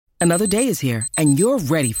Another day is here, and you're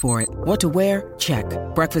ready for it. What to wear? Check.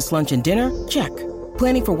 Breakfast, lunch, and dinner? Check.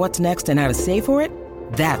 Planning for what's next and how to save for it?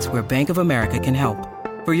 That's where Bank of America can help.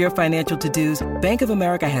 For your financial to-dos, Bank of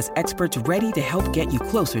America has experts ready to help get you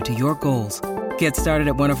closer to your goals. Get started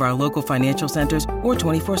at one of our local financial centers or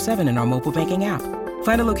 24/7 in our mobile banking app.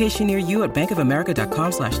 Find a location near you at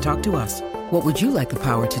bankofamerica.com/talktous. What would you like the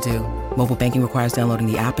power to do? Mobile banking requires downloading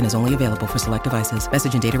the app and is only available for select devices.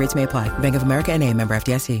 Message and data rates may apply. Bank of America N.A., member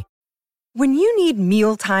FDIC. When you need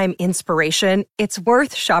mealtime inspiration, it's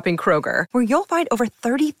worth shopping Kroger, where you'll find over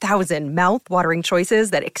 30,000 mouth-watering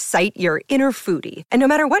choices that excite your inner foodie. And no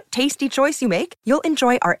matter what tasty choice you make, you'll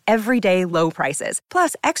enjoy our everyday low prices,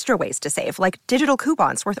 plus extra ways to save, like digital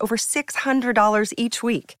coupons worth over $600 each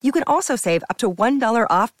week. You can also save up to $1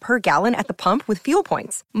 off per gallon at the pump with fuel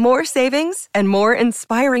points. More savings and more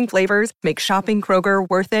inspiring flavors make shopping Kroger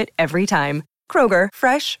worth it every time. Kroger,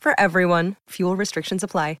 fresh for everyone. Fuel restrictions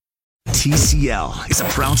apply. TCL is a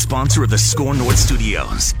proud sponsor of the Score North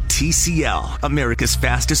Studios. TCL, America's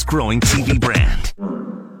fastest growing TV brand.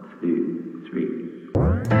 1, 2,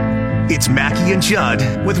 3. It's Mackie and Judd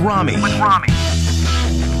with Rami.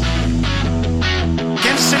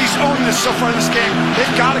 Kansas City's owning this so far in this game.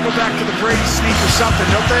 They've got to go back to the Brady sneak or something,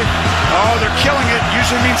 don't they? Oh, they're killing it.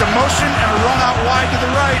 Usually means a motion and a run out wide to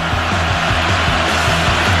the right.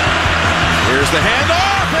 Here's the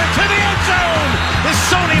handoff into the end zone. Is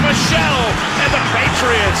Sony Michel, and the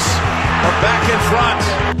Patriots are back in front.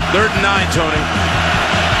 3rd and 9, Tony.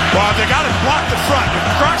 Well, they got to block the front.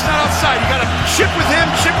 If Croc's not outside, you got to chip with him,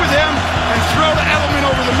 and throw to Edelman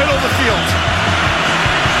over the middle of the field.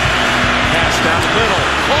 Pass down the middle.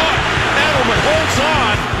 Caught. Edelman holds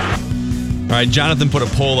on. All right, Jonathan put a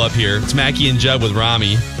poll up here. It's Mackie and Judd with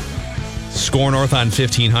Rami. Score North on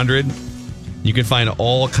 1500. You can find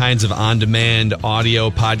all kinds of on-demand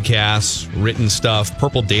audio podcasts, written stuff.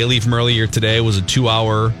 Purple Daily from earlier today was a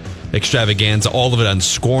 2-hour extravaganza. All of it on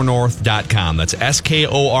scorenorth.com. That's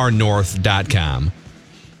SKOR North.com.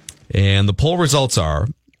 And the poll results are,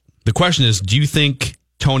 the question is, do you think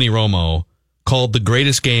Tony Romo called the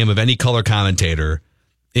greatest game of any color commentator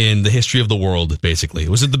in the history of the world, basically?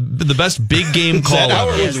 Was it the best big game call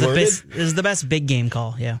ever? It was the best big game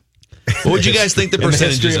call, yeah. What would you guys think the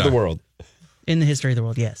percentages in the history are? of the world? In the history of the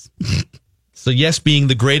world, yes. So yes being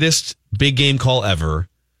the greatest big game call ever,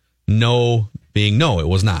 no being no, it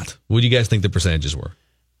was not. What do you guys think the percentages were?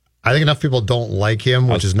 I think enough people don't like him,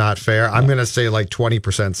 which is not fair. I'm going to say like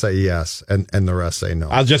 20% say yes, and the rest say no.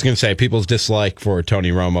 I was just going to say people's dislike for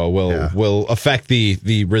Tony Romo will affect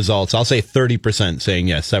the results. I'll say 30% saying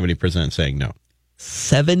yes, 70% saying no.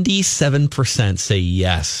 77% say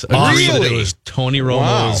yes. Agree Really? that it was Tony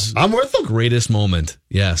Romo's I'm with them. greatest moment.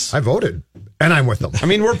 Yes. I voted, and I'm with them. I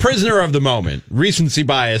mean, we're prisoner of the moment. Recency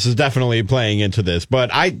bias is definitely playing into this.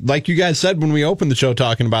 But like you guys said when we opened the show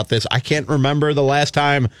talking about this, I can't remember the last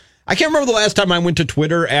time I went to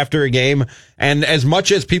Twitter after a game, and as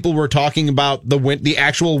much as people were talking about the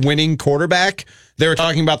actual winning quarterback, they were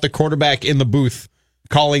talking about the quarterback in the booth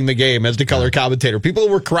calling the game as the color commentator. People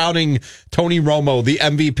were crowning Tony Romo the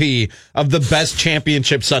MVP of the best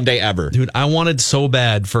championship Sunday ever. Dude, I wanted so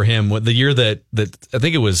bad for him the year that I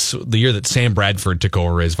think it was the year that Sam Bradford took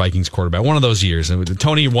over as Vikings quarterback. One of those years. And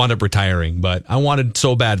Tony wound up retiring, but I wanted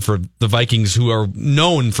so bad for the Vikings, who are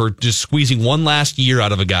known for just squeezing one last year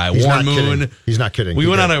out of a guy. He's Warren not Moon. kidding. He's not kidding. We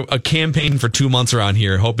went on a campaign for 2 months around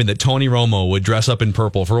here, hoping that Tony Romo would dress up in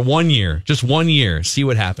purple for 1 year, just 1 year, see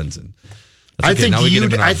what happens. And I think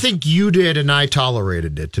you did, and I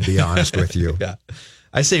tolerated it, to be honest with you. Yeah.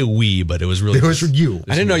 I say we, but it was really... It was you.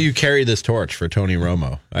 I didn't know you carried this torch for Tony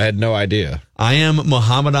Romo. I had no idea. I am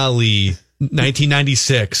Muhammad Ali,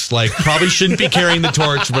 1996. Like, probably shouldn't be carrying the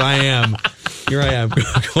torch, but I am. Here I am.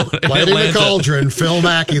 Lighting the cauldron. Phil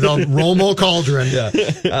Mackey, the Romo cauldron.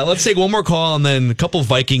 Yeah. Let's take one more call and then a couple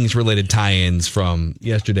Vikings-related tie-ins from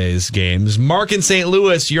yesterday's games. Mark in St.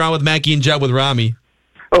 Louis, you're on with Mackie and Judd with Rami.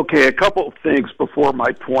 Okay, a couple of things before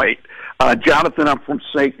my point. Jonathan, I'm from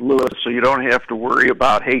St. Louis, so you don't have to worry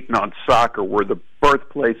about hating on soccer. We're the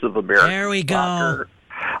birthplace of American There we soccer.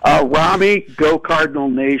 Go. Rami, go Cardinal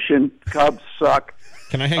Nation. Cubs suck.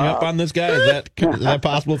 Can I hang up on this guy? Is that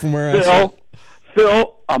possible from where I sit?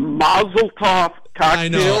 Phil, a Mazel Tov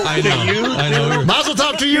cocktail. I know. Mazel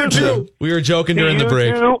Tov to you, too. We were joking during the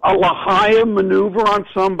break. Do a L'Chaim maneuver on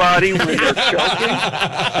somebody when they're choking.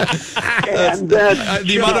 And then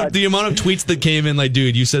the amount of tweets that came in, like,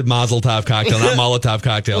 dude, you said Mazel Tov cocktail, not Molotov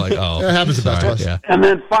cocktail. Like, oh. That happens to the best of us. Yeah. And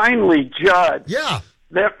then finally, Judd. Yeah.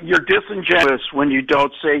 You're disingenuous when you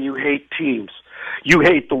don't say you hate teams. You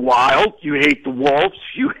hate the Wild, you hate the Wolves,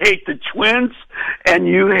 you hate the Twins, and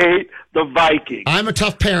you hate the Vikings. I'm a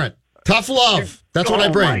tough parent. Tough love. That's what I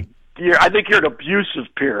bring. I think you're an abusive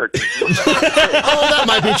parent. That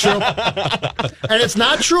might be true. And it's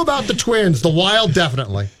not true about the Twins. The Wild,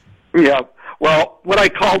 definitely. Yeah. Well, what I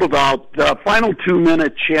called about the final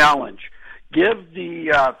 2-minute challenge. Give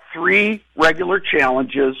the 3 regular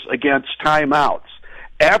challenges against timeouts.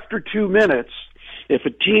 After 2 minutes, if a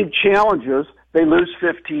team challenges, they lose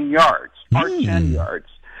 15 yards or 10 yards.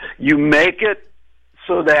 You make it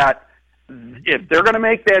so that if they're going to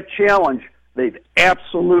make that challenge, they've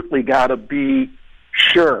absolutely got to be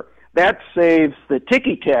sure. That saves the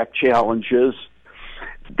ticky-tack challenges.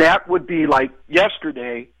 That would be like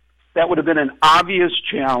yesterday. That would have been an obvious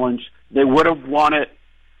challenge. They would have won it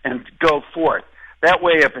and go for it. That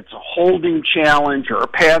way, if it's a holding challenge or a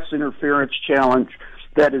pass interference challenge,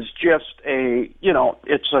 that is just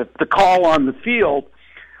it's the call on the field,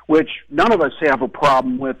 which none of us have a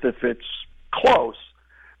problem with if it's close.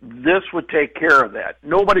 This would take care of that.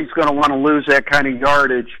 Nobody's going to want to lose that kind of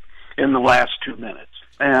yardage in the last 2 minutes.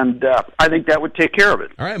 And I think that would take care of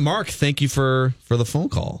it. All right, Mark, thank you for the phone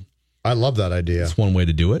call. I love that idea. That's one way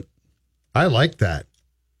to do it. I like that.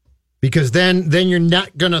 Because then you're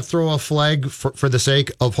not going to throw a flag for the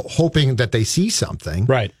sake of hoping that they see something.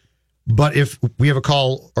 Right. But if we have a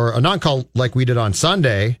call or a non-call like we did on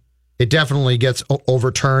Sunday, it definitely gets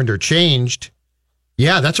overturned or changed.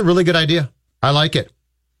 Yeah, that's a really good idea. I like it.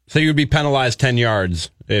 So you'd be penalized 10 yards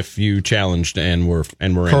if you challenged and were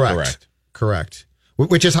incorrect. Correct.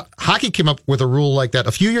 Which is, hockey came up with a rule like that.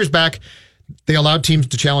 A few years back, they allowed teams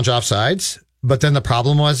to challenge offsides, but then the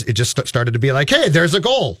problem was it just started to be like, hey, there's a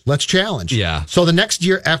goal. Let's challenge. Yeah. So the next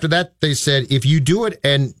year after that, they said, if you do it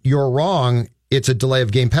and you're wrong, it's a delay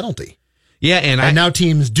of game penalty. Yeah, and now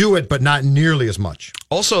teams do it, but not nearly as much.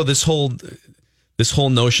 Also, this whole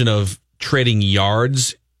notion of trading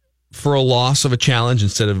yards for a loss of a challenge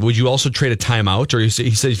instead of, would you also trade a timeout? Or he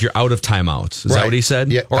said if you're out of timeouts. Is that what he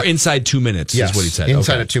said? Yeah. Or inside 2 minutes is what he said.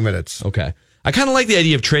 Inside of 2 minutes. Okay. I kind of like the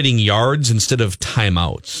idea of trading yards instead of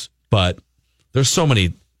timeouts, but there's so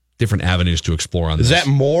many different avenues to explore on this. Is that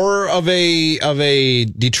more of a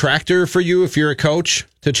detractor for you if you're a coach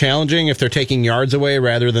to challenging if they're taking yards away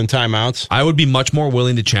rather than timeouts? I would be much more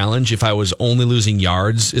willing to challenge if I was only losing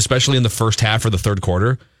yards, especially in the first half or the third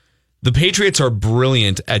quarter. The Patriots are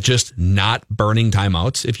brilliant at just not burning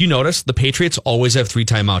timeouts. If you notice, the Patriots always have 3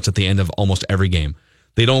 timeouts at the end of almost every game.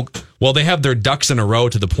 They have their ducks in a row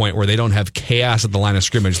to the point where they don't have chaos at the line of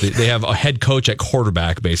scrimmage. They have a head coach at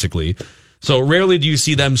quarterback, basically. So rarely do you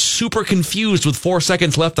see them super confused with 4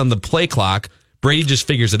 seconds left on the play clock. Brady just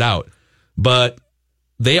figures it out. But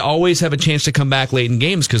they always have a chance to come back late in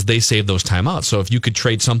games because they save those timeouts. So if you could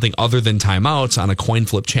trade something other than timeouts on a coin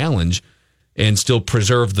flip challenge and still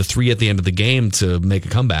preserve the 3 at the end of the game to make a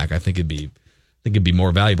comeback, I think it'd be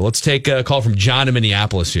more valuable. Let's take a call from John in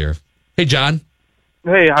Minneapolis here. Hey, John.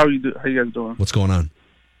 Hey, how you guys doing? What's going on?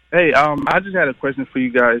 Hey, I just had a question for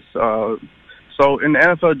you guys. So in the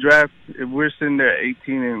NFL draft, if we're sitting there at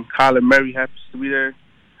 18 and Kyler Murray happens to be there,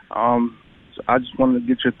 so I just wanted to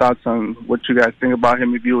get your thoughts on what you guys think about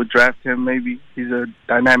him. If you would draft him, maybe he's a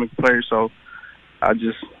dynamic player. So I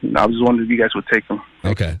was wondering if you guys would take him.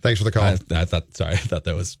 Okay, thanks for the call. I thought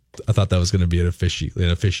that was going to be an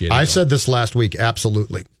officiating. I said this last week.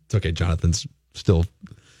 Absolutely. It's okay. Jonathan's still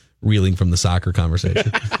reeling from the soccer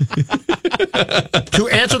conversation. To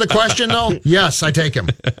answer the question, though, yes, I take him.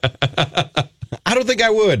 I don't think I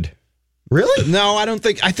would. Really? No, I don't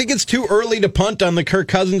think. I think it's too early to punt on the Kirk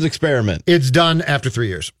Cousins experiment. It's done after 3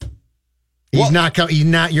 years. You're not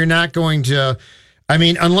going to. I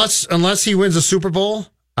mean, unless he wins a Super Bowl,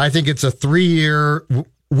 I think it's a 3-year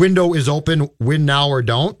window is open. Win now or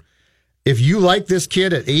don't. If you like this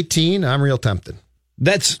kid at 18, I'm real tempted.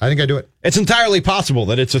 I think I do it. It's entirely possible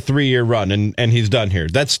that it's a 3-year run and he's done here.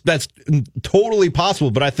 That's totally possible.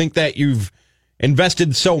 But I think that you've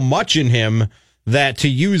invested so much in him that to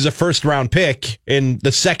use a first-round pick in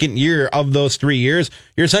the second year of those 3 years,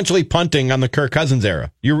 you're essentially punting on the Kirk Cousins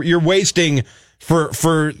era. You're wasting for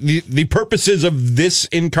the purposes of this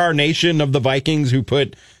incarnation of the Vikings who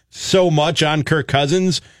put so much on Kirk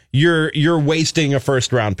Cousins. You're wasting a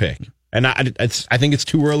first-round pick. And I think it's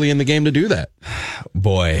too early in the game to do that.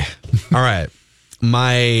 Boy. All right.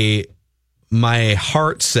 My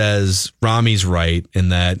heart says Rami's right in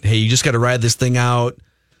that, hey, you just got to ride this thing out,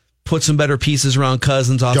 put some better pieces around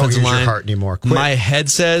Cousins' offensive line. Don't use your heart anymore. Quit. My head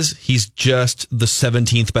says he's just the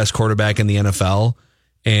 17th best quarterback in the NFL.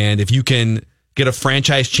 And if you can get a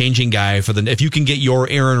franchise-changing guy if you can get your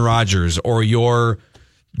Aaron Rodgers or your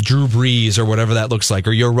Drew Brees or whatever that looks like,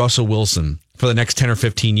 or your Russell Wilson for the next 10 or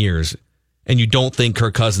 15 years, and you don't think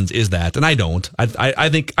Kirk Cousins is that, and I don't. I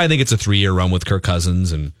think it's a 3-year run with Kirk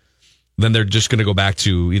Cousins, and then they're just going to go back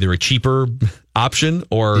to either a cheaper option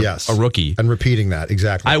or a rookie. And repeating that,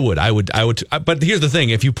 exactly. I would. But here's the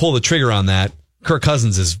thing. If you pull the trigger on that, Kirk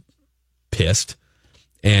Cousins is pissed.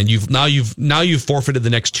 And you've forfeited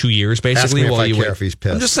the next 2 years, basically. Ask me if I care if he's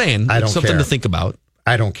pissed. I'm just saying. I don't something care. to think about.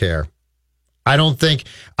 I don't care. I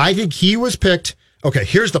think he was picked. Okay,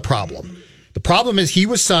 here's the problem. The problem is he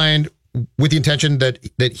was signed with the intention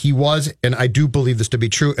that he was, and I do believe this to be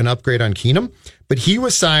true, an upgrade on Keenum. But he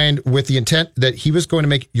was signed with the intent that he was going to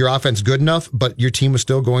make your offense good enough, but your team was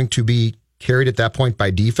still going to be carried at that point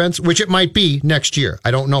by defense, which it might be next year.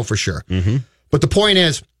 I don't know for sure. Mm-hmm. But the point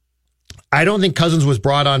is, I don't think Cousins was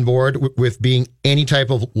brought on board with being any type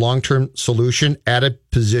of long-term solution at a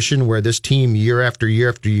position where this team year after year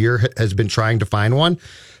after year has been trying to find one.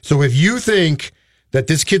 So if you think that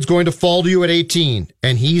this kid's going to fall to you at 18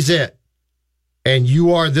 and he's it, and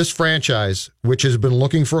you are this franchise, which has been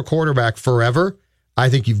looking for a quarterback forever, I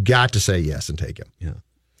think you've got to say yes and take him. Yeah.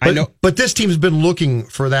 I know. But this team's been looking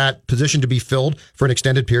for that position to be filled for an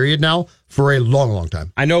extended period now for a long, long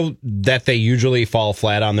time. I know that they usually fall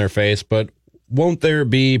flat on their face, but won't there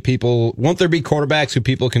be quarterbacks who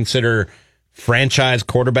people consider franchise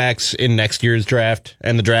quarterbacks in next year's draft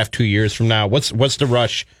and the draft 2 years from now? What's the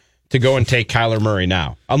rush to go and take Kyler Murray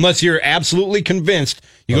now? Unless you're absolutely convinced,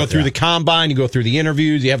 you go through the combine, you go through the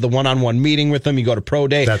interviews, you have the one-on-one meeting with them, you go to pro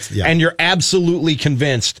day, and you're absolutely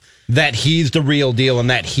convinced that he's the real deal and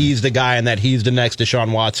that he's the guy and that he's the next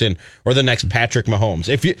Deshaun Watson or the next Patrick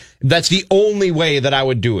Mahomes. That's the only way that I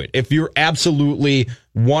would do it. If you're absolutely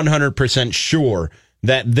 100% sure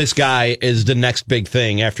that this guy is the next big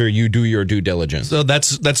thing after you do your due diligence. So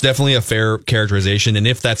that's definitely a fair characterization. And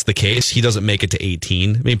if that's the case, he doesn't make it to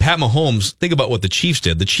 18. I mean, Pat Mahomes, think about what the Chiefs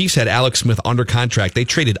did. The Chiefs had Alex Smith under contract. They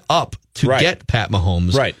traded up to get Pat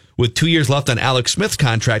Mahomes with 2 years left on Alex Smith's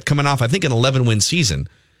contract coming off, I think, an 11-win season.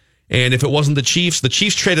 And if it wasn't the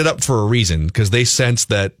Chiefs traded up for a reason because they sensed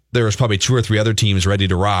that there was probably 2 or 3 other teams ready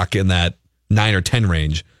to rock in that 9 or 10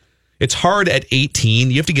 range. It's hard at 18.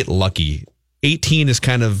 You have to get lucky. 18 is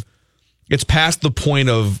it's past the point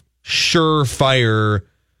of surefire.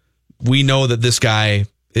 We know that this guy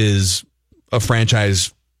is a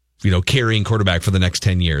franchise, carrying quarterback for the next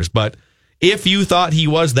 10 years. But if you thought he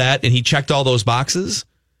was that and he checked all those boxes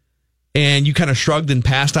and you kind of shrugged and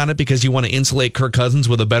passed on it because you want to insulate Kirk Cousins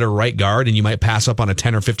with a better right guard and you might pass up on a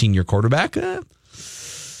 10 or 15-year quarterback, I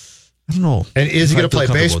don't know. And is he going to play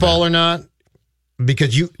baseball or not?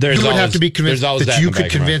 Because you would have to be convinced that you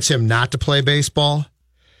could convince him not to play baseball.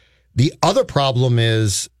 The other problem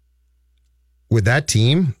is with that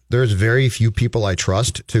team, there's very few people I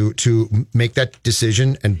trust to make that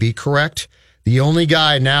decision and be correct. The only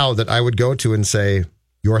guy now that I would go to and say,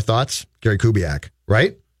 your thoughts? Gary Kubiak,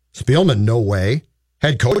 right? Spielman, no way.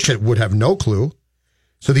 Head coach would have no clue.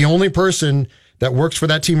 So the only person that works for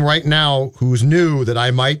that team right now who's new that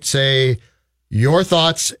I might say, your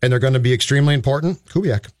thoughts, and they're going to be extremely important,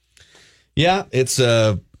 Kubiak. Yeah, it's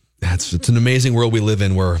an amazing world we live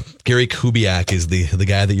in where Gary Kubiak is the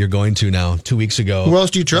guy that you're going to now. 2 weeks ago. Who else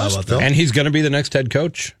do you trust, Phil? And he's going to be the next head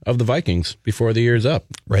coach of the Vikings before the year's up.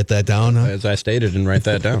 Write that down. Huh? As I stated, and write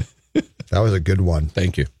that down. That was a good one.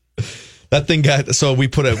 Thank you. That thing we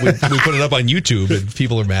put it up on YouTube, and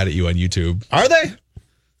people are mad at you on YouTube. Are they?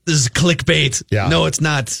 This is clickbait. Yeah. No, it's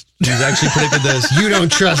not. He's actually predicted this. You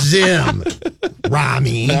don't trust Zim.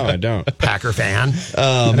 Rami. No, I don't. Packer fan.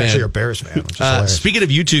 Oh, I'm man. actually a Bears fan. Speaking of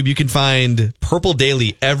YouTube, you can find Purple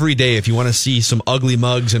Daily every day. If you want to see some ugly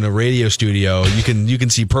mugs in a radio studio, you can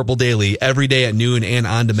see Purple Daily every day at noon and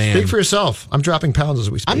on demand. Speak for yourself. I'm dropping pounds as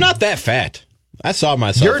we speak. I'm not that fat. I saw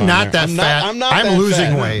myself. You're not that fat. I'm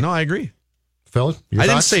losing weight. No, I agree. Phil, I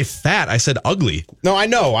didn't say fat. I said ugly. No, I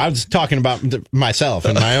know. I was talking about myself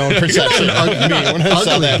and my own perception of me when I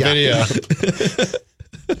saw that video.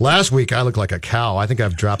 Last week, I looked like a cow. I think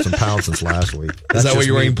I've dropped some pounds since last week. Is that why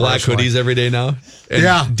you're wearing black hoodies every day now?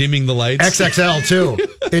 And dimming the lights? XXL, too.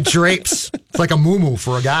 It drapes. It's like a muumuu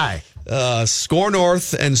for a guy. Score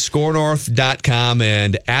North and scorenorth.com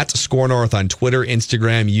and at Score North on Twitter,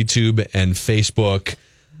 Instagram, YouTube, and Facebook.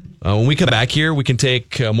 When we come back here, we can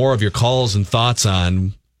take more of your calls and thoughts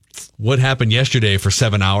on what happened yesterday for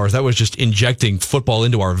 7 hours. That was just injecting football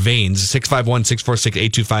into our veins.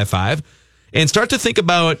 651-646-8255. And start to think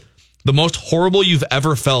about the most horrible you've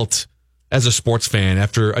ever felt as a sports fan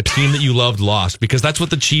after a team that you loved lost, because that's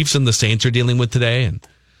what the Chiefs and the Saints are dealing with today. And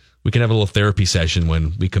we can have a little therapy session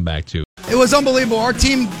when we come back, too. It was unbelievable. Our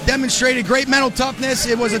team demonstrated great mental toughness.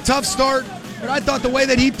 It was a tough start, but I thought the way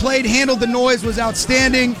that he played, handled the noise was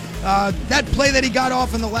outstanding. That play that he got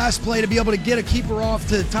off in the last play to be able to get a keeper off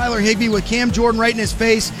to Tyler Higbee with Cam Jordan right in his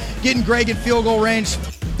face, getting Greg at field goal range.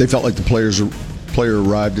 They felt like the player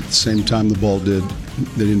arrived at the same time the ball did.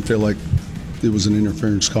 They didn't feel like it was an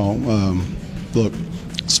interference call. Look,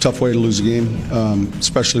 it's a tough way to lose a game,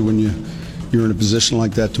 especially when you're in a position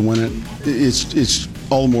like that to win it. It's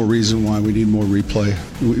all the more reason why we need more replay.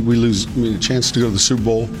 We lose a chance to go to the Super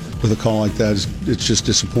Bowl with a call like that. It's just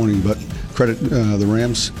disappointing, but credit the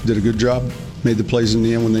Rams. Did a good job, made the plays in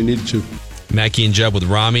the end when they needed to. Mackey and Jeb with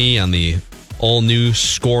Rami on the all-new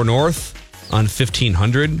Score North on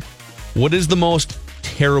 1500. What is the most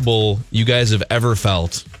terrible you guys have ever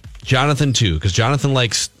felt? Jonathan, too, because Jonathan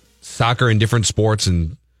likes soccer and different sports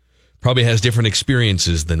and probably has different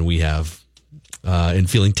experiences than we have in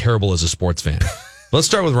feeling terrible as a sports fan. Let's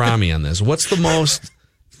start with Rami on this. What's the most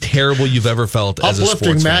terrible you've ever felt as a sports fan?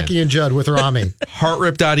 Uplifting Mackey and Judd with Rami. Heart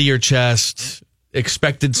ripped out of your chest,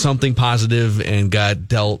 expected something positive, and got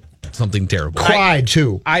dealt something terrible. Cried,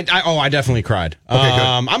 too. I definitely cried. Okay, good.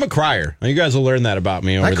 I'm a crier. You guys will learn that about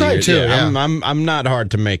me over the cried years. too, yeah. I'm not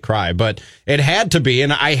hard to make cry, but it had to be,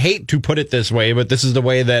 and I hate to put it this way, but this is the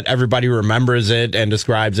way that everybody remembers it and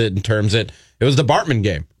describes it and terms it. It was the Bartman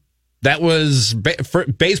game. That was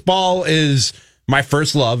baseball is my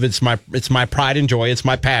first love. It's my pride and joy. It's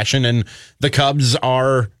my passion, and the Cubs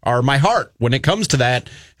are my heart when it comes to that.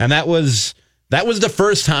 And that was the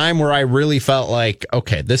first time where I really felt like,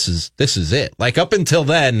 okay, this is it. Like up until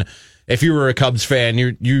then, if you were a Cubs fan,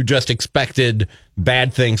 you just expected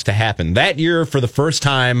bad things to happen. That year, for the first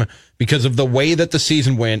time, because of the way that the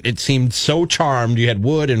season went, it seemed so charmed. You had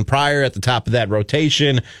Wood and Pryor at the top of that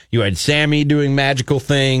rotation. You had Sammy doing magical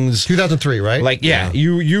things. 2003, right? Like, yeah.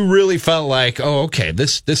 You really felt like, oh, okay,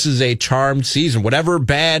 this is a charmed season. Whatever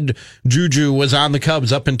bad juju was on the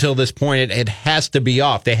Cubs up until this point, it has to be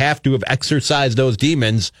off. They have to have exorcised those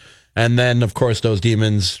demons. And then, of course, those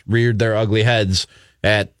demons reared their ugly heads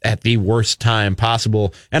at the worst time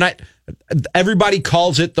possible. And everybody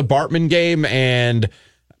calls it the Bartman game, and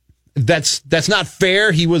that's not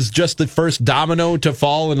fair. He was just the first domino to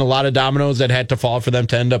fall, and a lot of dominoes that had to fall for them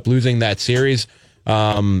to end up losing that series.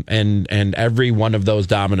 And every one of those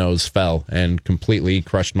dominoes fell and completely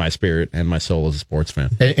crushed my spirit and my soul as a sports fan.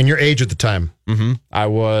 And your age at the time? Mm-hmm.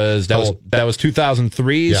 That was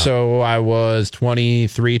 2003, yeah. So I was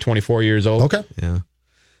 23, 24 years old. Okay. Yeah.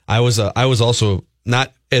 I was also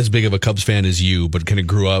not as big of a Cubs fan as you, but kind of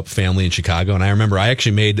grew up family in Chicago. And I remember I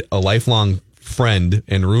actually made a lifelong friend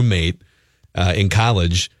and roommate in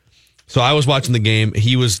college. So I was watching the game.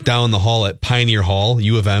 He was down the hall at Pioneer Hall,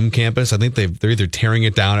 U of M campus. I think they're either tearing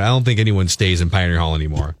it down. I don't think anyone stays in Pioneer Hall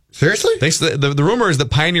anymore. Seriously? The rumor is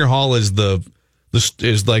that Pioneer Hall is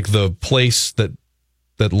like the place that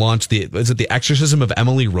launched the exorcism of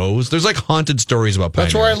Emily Rose. There's like haunted stories about Pioneer.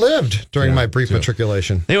 That's where I lived during my brief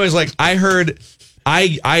matriculation. Anyways, like I heard,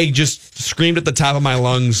 I just screamed at the top of my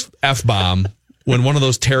lungs F-bomb when one of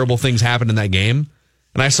those terrible things happened in that game.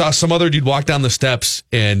 And I saw some other dude walk down the steps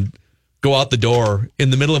and go out the door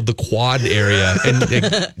in the middle of the quad area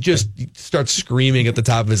and just start screaming at the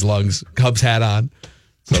top of his lungs, Cubs hat on.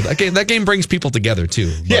 So that game brings people together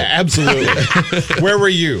too. But. Yeah, absolutely. Where were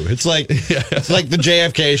you? It's like the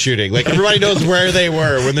JFK shooting. Like everybody knows where they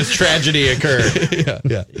were when this tragedy occurred.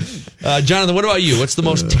 Yeah. Jonathan, what about you? What's the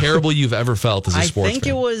most terrible you've ever felt as a sports fan? I think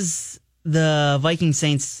it was the Viking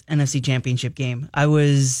Saints NFC Championship game. I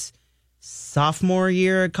was sophomore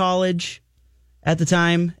year at college at the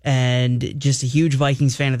time, and just a huge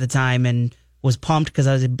Vikings fan at the time, and was pumped because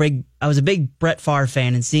I was a big Brett Favre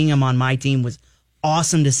fan, and seeing him on my team was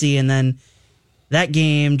awesome to see. And then that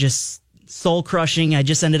game, just soul crushing. I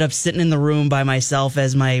just ended up sitting in the room by myself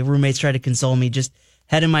as my roommates tried to console me, just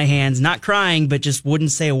head in my hands, not crying, but just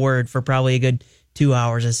wouldn't say a word for probably a good 2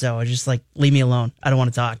 hours or so. I was just like, leave me alone. I don't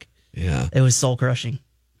want to talk. Yeah. It was soul crushing.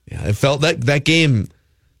 Yeah. It felt that game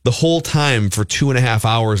the whole time for 2.5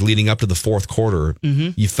 hours leading up to the fourth quarter. Mm-hmm.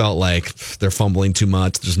 You felt like they're fumbling too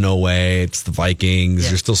much. There's no way. It's the Vikings.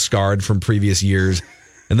 They're still scarred from previous years.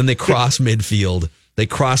 And then they cross midfield.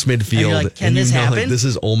 And you're like, can this happen? Like, this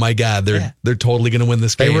is, oh my God, they're totally going to win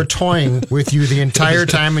this game. They were toying with you the entire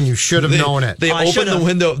time, and you should have known it. They opened the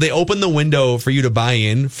window. They opened the window for you to buy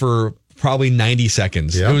in for probably 90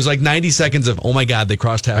 seconds. Yep. It was like 90 seconds of, oh my God, they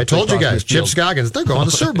crossed half. I told you guys, Chip Scoggins, they're going to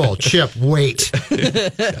the Super Bowl. Chip, wait.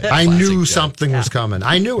 I knew something was coming.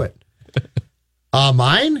 I knew it.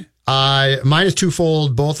 Mine is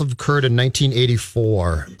twofold. Both have occurred in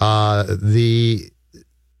 1984.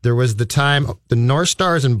 There was the time the North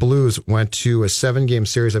Stars and Blues went to a 7-game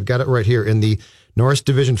series. I've got it right here in the Norris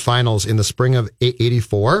Division Finals in the spring of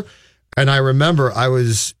 '84. And I remember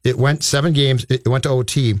it went 7 games, it went to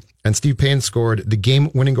OT, and Steve Payne scored the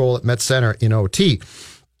game-winning goal at Met Center in OT.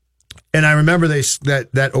 And I remember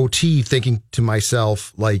that OT thinking to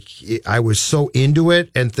myself, like, I was so into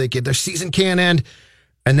it and thinking, the season can't end.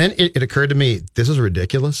 And then it occurred to me, this is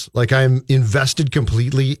ridiculous. Like, I'm invested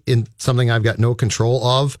completely in something I've got no control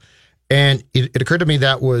of. And it occurred to me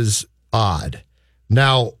that was odd.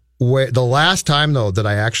 Now, the last time, though, that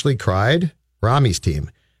I actually cried, Rami's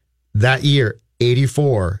team, that year,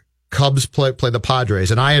 84, Cubs play the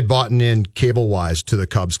Padres, and I had bought in cable-wise to the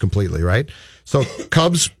Cubs completely, right? So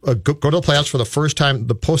Cubs go to the playoffs for the first time,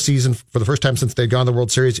 the postseason for the first time since they'd gone to the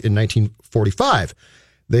World Series in 1945.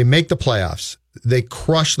 They make the playoffs. They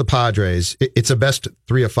crush the Padres. It's a best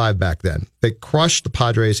 3 of 5 back then. They crush the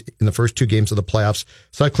Padres in the first 2 games of the playoffs.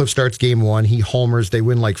 Sutcliffe starts game 1. He homers. They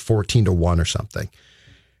win like 14-1 or something.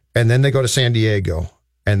 And then they go to San Diego,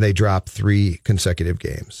 and they drop 3 consecutive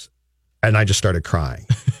games. And I just started crying.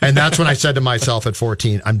 And that's when I said to myself at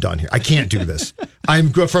 14, I'm done here. I can't do this.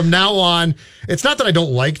 From now on, it's not that I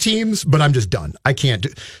don't like teams, but I'm just done. I can't do.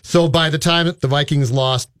 So by the time the Vikings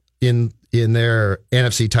lost in their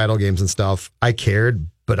NFC title games and stuff, I cared,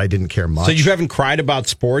 but I didn't care much. So you haven't cried about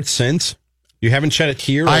sports since? You haven't shed a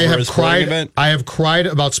tear over a sporting event? I have cried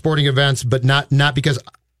about sporting events, but not because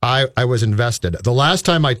I was invested. The last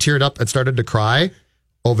time I teared up and started to cry,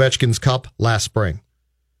 Ovechkin's Cup last spring.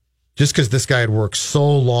 Just because this guy had worked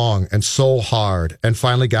so long and so hard and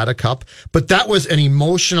finally got a cup. But that was an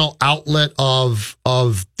emotional outlet of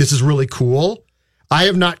this is really cool. I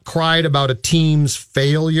have not cried about a team's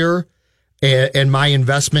failure and my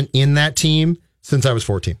investment in that team since I was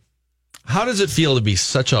 14. How does it feel to be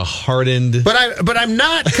such a hardened, but I'm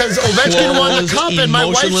not, because Ovechkin won the cup and my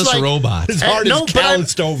wife's like robot. His heart is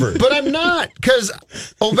calloused over. But I'm not, because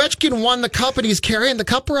Ovechkin won the cup and he's carrying the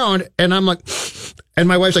cup around, and I'm like, and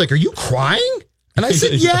my wife's like, "Are you crying?" And I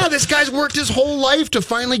said, "Yeah, this guy's worked his whole life to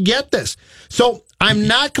finally get this." So I'm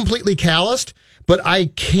not completely calloused, but I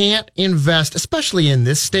can't invest, especially in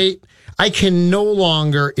this state. I can no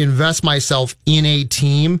longer invest myself in a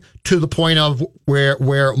team to the point of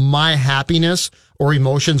where my happiness or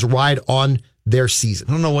emotions ride on their season.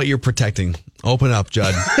 I don't know what you're protecting. Open up,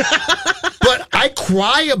 Judd. But I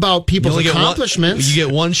cry about people's accomplishments. You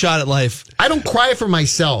get one shot at life. I don't cry for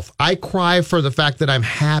myself. I cry for the fact that I'm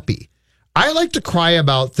happy. I like to cry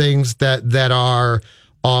about things that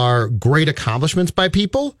are great accomplishments by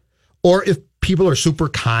people, or if people are super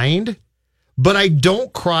kind. But I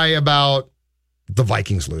don't cry about the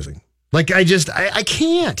Vikings losing. Like, I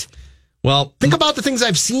can't. Well, think about the things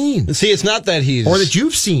I've seen. See, it's not that he's... Or that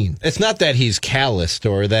you've seen. It's not that he's calloused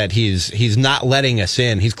or that he's not letting us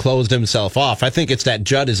in. He's closed himself off. I think it's that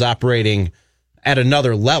Judd is operating at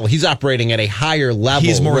another level. He's operating at a higher level.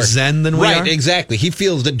 He's more zen than we are? Right, exactly. He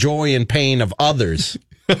feels the joy and pain of others.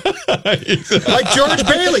 Like George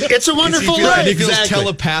Bailey. It's a Wonderful Life. He feels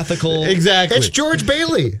telepathical. Exactly. It's George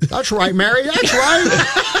Bailey. That's right, Mary. That's right.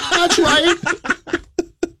 That's right.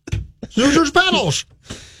 Scissors pedals.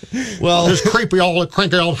 Well, this creepy old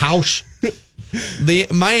cranky old house.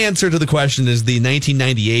 My answer to the question is the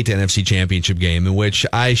 1998 NFC Championship game, in which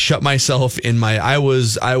I shut myself in my. I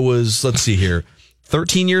was. Let's see here.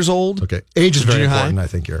 13 years old. Okay. Age is very important, I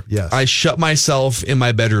think, here. Yes. I shut myself in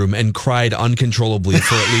my bedroom and cried uncontrollably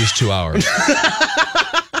for at least 2 hours.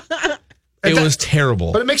 It was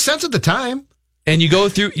terrible. But it makes sense at the time. And you go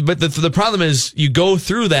through, but the problem is you go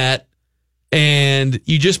through that and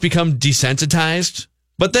you just become desensitized.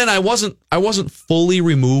 But then I wasn't fully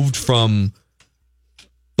removed from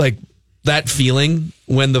like that feeling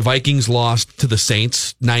when the Vikings lost to the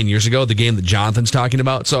Saints 9 years ago, the game that Jonathan's talking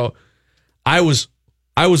about. So I was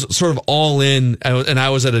sort of all in, and I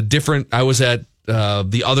was at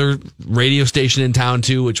the other radio station in town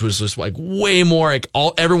too, which was just like way more like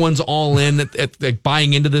everyone's all in at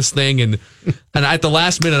buying into this thing, and at the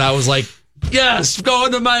last minute I was like, yes,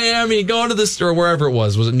 going to Miami, going to this, or wherever it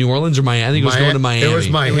was. Was it New Orleans or Miami? I think it was going to Miami. It was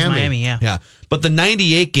Miami. Yeah. Yeah. But the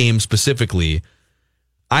 98 game specifically,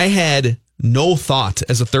 I had no thought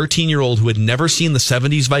as a 13-year-old who had never seen the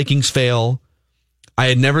 70s Vikings fail. I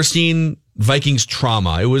had never seen Vikings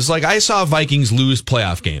trauma. It was like I saw Vikings lose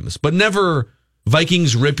playoff games, but never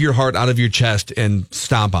Vikings rip your heart out of your chest and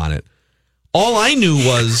stomp on it. All I knew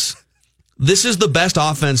was this is the best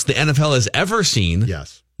offense the NFL has ever seen.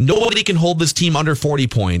 Yes. Nobody can hold this team under 40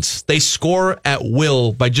 points. They score at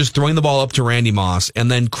will by just throwing the ball up to Randy Moss, and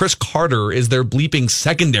then Chris Carter is their bleeping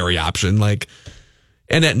secondary option.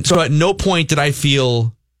 So at no point did I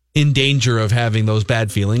feel in danger of having those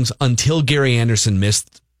bad feelings until Gary Anderson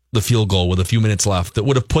missed the field goal with a few minutes left that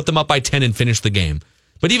would have put them up by 10 and finished the game.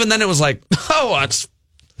 But even then it was like, that's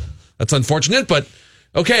That's unfortunate, but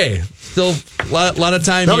okay. Still a lot of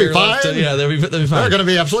time They'll here. be fine. They'll be fine. They're going to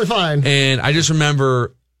be absolutely fine. And I just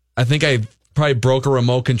remember, I think I probably broke a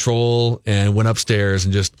remote control and went upstairs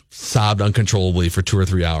and just sobbed uncontrollably for 2 or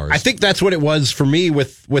 3 hours. I think that's what it was for me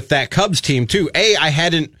with that Cubs team too. I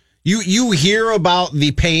hadn't. You hear about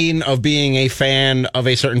the pain of being a fan of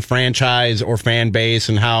a certain franchise or fan base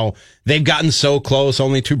and how they've gotten so close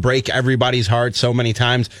only to break everybody's heart so many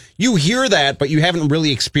times. You hear that, but you haven't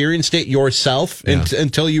really experienced it yourself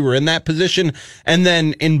until you were in that position. And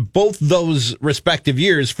then in both those respective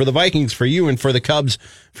years, for the Vikings, for you, and for the Cubs,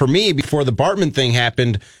 for me, before the Bartman thing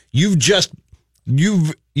happened, you've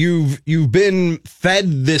been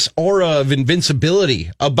fed this aura of invincibility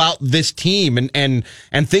about this team, and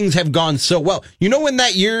things have gone so well. You know, in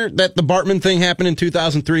that year that the Bartman thing happened in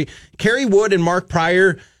 2003, Kerry Wood and Mark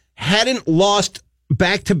Pryor hadn't lost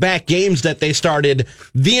back-to-back games that they started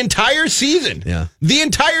the entire season. Yeah. The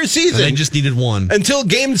entire season. And they just needed one. Until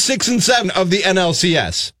game 6 and 7 of the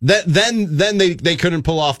NLCS. Then they couldn't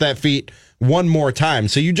pull off that feat one more time.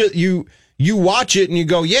 So you watch it and you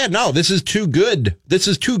go, yeah, no, this is too good. This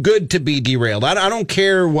is too good to be derailed. I don't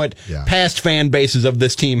care what past fan bases of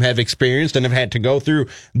this team have experienced and have had to go through.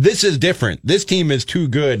 This is different. This team is too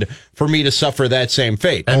good for me to suffer that same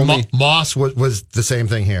fate. And Moss was the same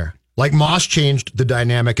thing here. Like, Moss changed the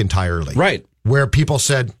dynamic entirely. Right. Where people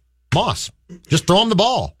said, Moss, just throw him the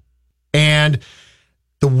ball. And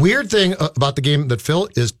the weird thing about the game that Phil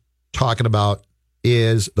is talking about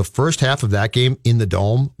is the first half of that game in the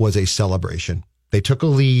Dome was a celebration. They took a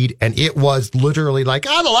lead, and it was literally like, the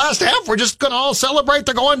last half, we're just going to all celebrate.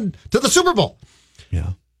 They're going to the Super Bowl.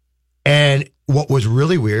 Yeah. And what was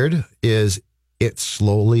really weird is it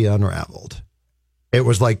slowly unraveled. It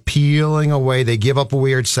was like peeling away. They give up a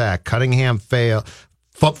weird sack. Cunningham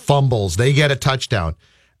fumbles. They get a touchdown.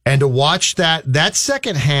 And to watch that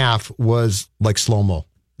second half was like slow-mo.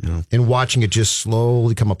 Yeah. And watching it just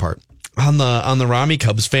slowly come apart. On the Rami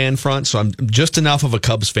Cubs fan front, so I'm just enough of a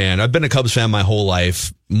Cubs fan. I've been a Cubs fan my whole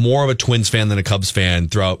life, more of a Twins fan than a Cubs fan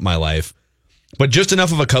throughout my life, but just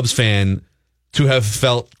enough of a Cubs fan to have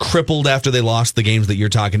felt crippled after they lost the games that you're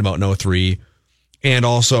talking about in 2003, and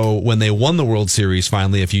also when they won the World Series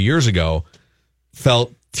finally a few years ago,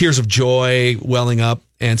 felt tears of joy welling up.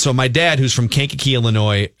 And so my dad, who's from Kankakee,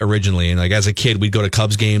 Illinois originally, and like as a kid, we'd go to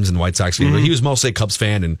Cubs games and White Sox games, but he was mostly a Cubs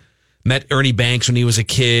fan and met Ernie Banks when he was a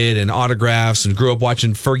kid and autographs, and grew up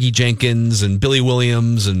watching Fergie Jenkins and Billy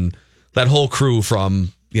Williams and that whole crew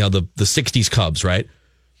from, the 60s Cubs, right?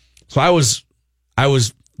 So I was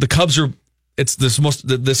the Cubs are, it's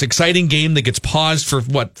this exciting game that gets paused for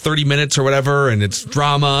 30 minutes or whatever, and it's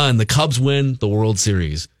drama, and the Cubs win the World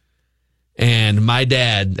Series. And my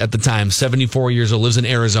dad at the time, 74 years old, lives in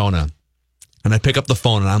Arizona. And I pick up the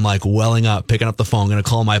phone, and I'm like welling up, picking up the phone, going to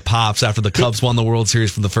call my pops after the Cubs won the World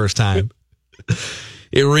Series for the first time.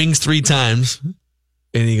 It rings 3 times,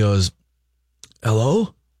 and he goes,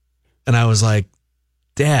 "Hello?" And I was like,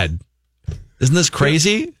 "Dad, isn't this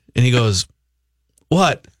crazy?" And he goes,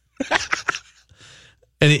 "What?"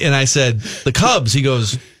 And I said, "The Cubs." He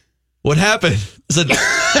goes, "What happened?" I said,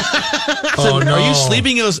 "Are you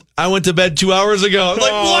sleeping?" He goes, "I went to bed 2 hours ago." I'm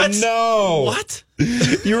like, what? No. What?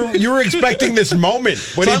 You were expecting this moment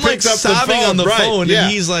when so he I'm picks like up sobbing the phone. on the phone, Yeah.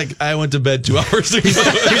 and he's like, "I went to bed 2 hours ago." He's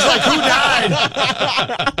like, who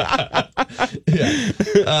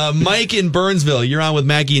died? Mike in Burnsville, you're on with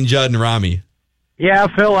Mackie and Judd and Rami. Yeah,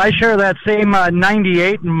 Phil, I share that same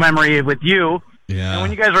 98 memory with you. Yeah. And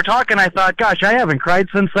when you guys were talking, I thought, gosh, I haven't cried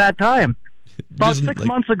since that time. About 6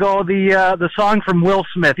 months ago, the song from Will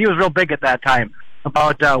Smith, he was real big at that time,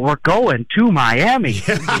 about we're going to Miami.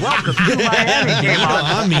 Welcome to Miami came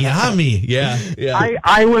on. Miami. Yeah.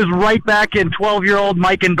 I was right back in 12-year-old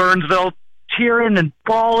Mike in Burnsville, cheering and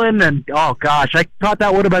bawling, and oh gosh, I thought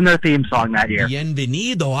that would have been their theme song that year.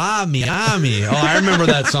 Bienvenido a Miami. Oh, I remember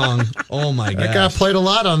that song. Oh my god, that got played a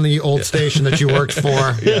lot on the old station that you worked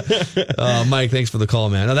for. Mike, thanks for the call,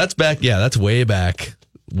 man. No, that's back. Yeah, that's way back.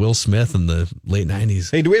 Will Smith in the late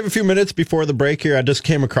 90s. Hey, do we have a few minutes before the break here? I just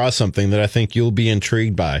came across something that I think you'll be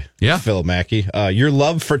intrigued by. Yeah. Phil Mackey. Your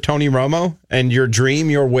love for Tony Romo and your dream,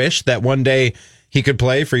 your wish that one day he could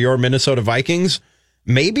play for your Minnesota Vikings,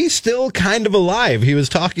 maybe still kind of alive. He was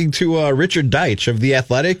talking to Richard Deitch of The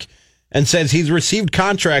Athletic and says he's received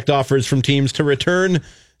contract offers from teams to return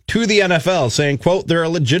to the NFL, saying, quote, "There are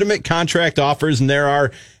legitimate contract offers and there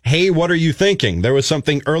are, hey, what are you thinking?" There was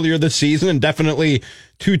something earlier this season and definitely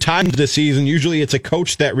 2 times this season. Usually it's a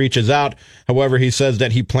coach that reaches out. However, he says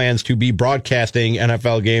that he plans to be broadcasting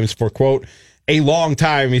NFL games for, quote, a long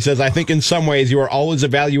time. He says, I think in some ways you are always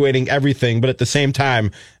evaluating everything, but at the same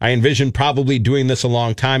time, I envision probably doing this a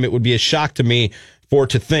long time. It would be a shock to me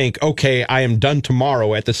to think, okay, I am done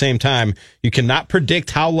tomorrow. At the same time, you cannot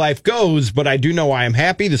predict how life goes, but I do know I am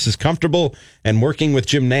happy. This is comfortable, and working with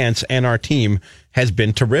Jim Nantz and our team has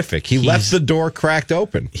been terrific. He left the door cracked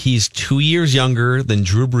open. He's 2 years younger than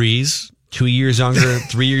Drew Brees, 2 years younger,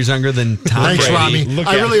 3 years younger than Tom Thanks, Brady. Rami.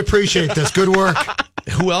 I really appreciate this. Good work.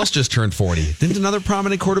 Who else just turned 40? Didn't another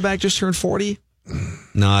prominent quarterback just turn 40?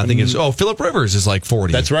 No, I think it's Phillip Rivers is like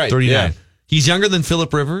 40. That's right. 39. Yeah. He's younger than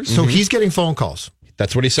Phillip Rivers. So he's getting phone calls.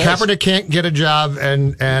 That's what he says. Kaepernick can't get a job,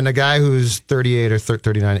 and a guy who's 38 or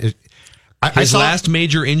 39. His last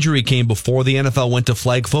major injury came before the NFL went to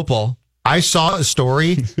flag football. I saw a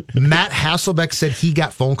story. Matt Hasselbeck said he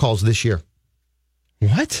got phone calls this year.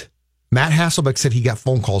 What? Matt Hasselbeck said he got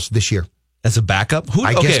phone calls this year. As a backup?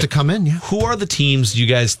 I guess to come in, yeah. Who are the teams you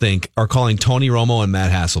guys think are calling Tony Romo and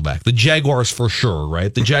Matt Hasselbeck? The Jaguars for sure,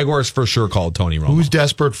 right? The Jaguars for sure called Tony Romo. Who's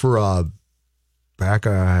desperate for a back?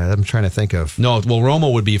 I'm trying to think of. No, well,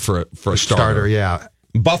 Romo would be for a starter. Yeah.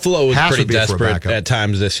 Buffalo was Haas pretty would be for a desperate backup. at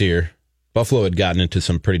times this year. Buffalo had gotten into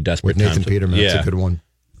some pretty desperate With Nathan times. Peterman, that's a good one.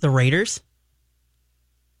 The Raiders?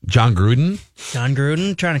 John Gruden? John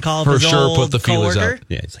Gruden trying to call up For his sure old put the feelers coworker? up.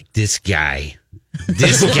 Yeah, it's like, this guy,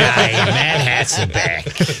 Matt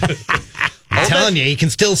Hasselbeck. I'm telling you, he can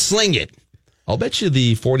still sling it. I'll bet you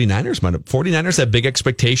the 49ers had big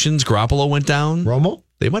expectations. Garoppolo went down. Romo?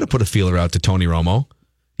 They might have put a feeler out to Tony Romo.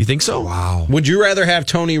 You think so? Wow. Would you rather have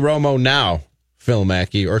Tony Romo now, Phil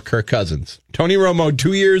Mackey, or Kirk Cousins? Tony Romo,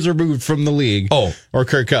 2 years removed from the league. Or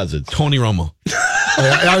Kirk Cousins? Tony Romo.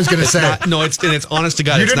 I was going to say. It's honest to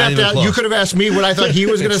God. You it's didn't not have even to. close. You could have asked me what I thought he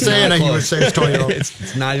was going to say, and you would say it's Tony Romo.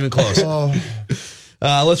 It's not even close. Oh.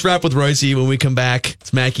 Let's wrap with Royce when we come back.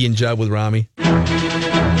 It's Mackey and Judd with Rami.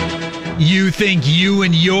 You think you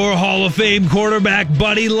and your Hall of Fame quarterback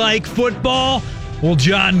buddy like football? Well,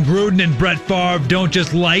 John Gruden and Brett Favre don't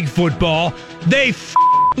just like football, they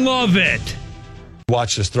love it.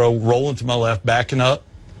 Watch this throw rolling to my left, backing up.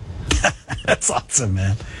 That's awesome,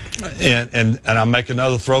 man. And I make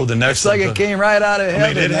another throw. The next It's like it came right out of heaven.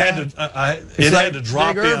 I mean, it man. had to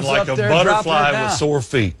drop Big in Herb's like up a there butterfly dropping it with down. sore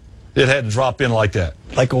feet. It had to drop in like that.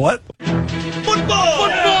 Like a what? Football!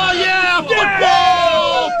 Football, yeah!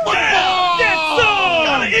 Football! Football!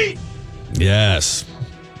 Gotta eat! Yes.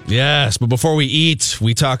 But before we eat,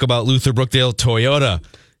 we talk about Luther Brookdale Toyota.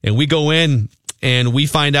 And we go in and we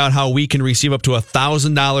find out how we can receive up to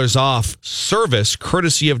 $1,000 off service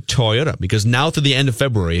courtesy of Toyota. Because now through the end of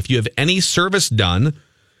February, if you have any service done,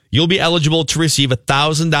 you'll be eligible to receive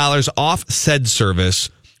 $1,000 off said service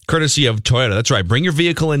courtesy of Toyota. That's right. Bring your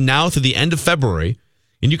vehicle in now through the end of February,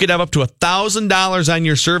 and you could have up to $1,000 on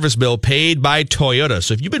your service bill paid by Toyota.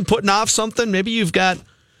 So if you've been putting off something, maybe you've got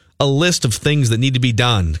a list of things that need to be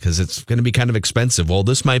done because it's going to be kind of expensive. Well,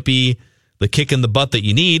 this might be the kick in the butt that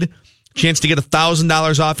you need. Chance to get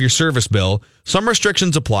 $1,000 off your service bill. Some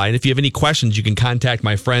restrictions apply, and if you have any questions, you can contact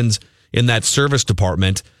my friends in that service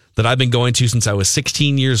department that I've been going to since I was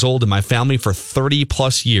 16 years old and my family for 30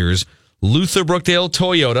 plus years. Luther Brookdale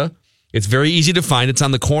Toyota. It's very easy to find. It's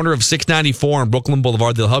on the corner of 694 and Brooklyn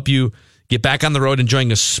Boulevard. They'll help you get back on the road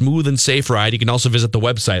enjoying a smooth and safe ride. You can also visit the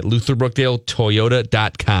website,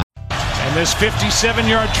 lutherbrookdaletoyota.com. And this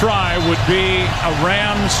 57-yard try would be a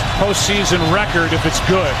Rams postseason record if it's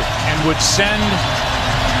good and would send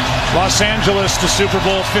Los Angeles to Super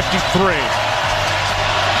Bowl 53.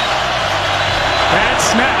 That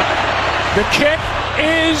snap. The kick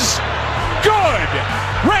is good.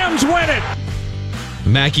 Rams win it.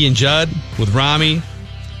 Mackey and Judd with Rami.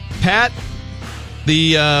 Pat,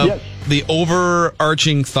 the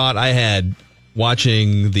overarching thought I had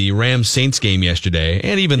watching the Rams-Saints game yesterday,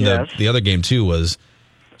 and even the other game too, was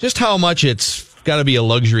just how much it's got to be a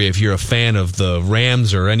luxury if you're a fan of the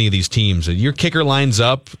Rams or any of these teams. Your kicker lines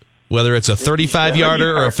up, whether it's a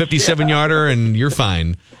 35-yarder or a 57-yarder, and you're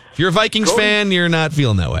fine. If you're a Vikings fan, you're not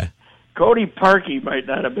feeling that way. Cody Parkey might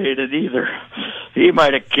not have made it either. He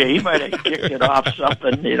might have kicked it off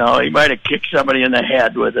something. You know, he might have kicked somebody in the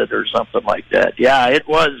head with it or something like that. Yeah, it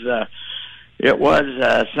was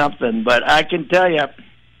something. But I can tell you,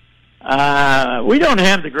 we don't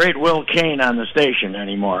have the great Will Kane on the station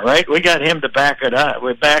anymore, right? We got him to back it up.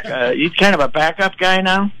 We're back. He's kind of a backup guy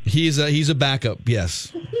now. He's a backup.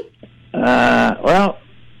 Yes. Well,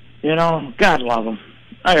 you know, God love him.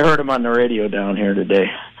 I heard him on the radio down here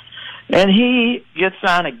today. And he gets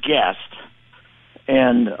on a guest.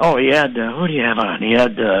 And, he had, who do you have on? He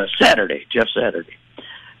had Jeff Saturday.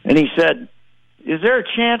 And he said, Is there a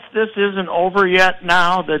chance this isn't over yet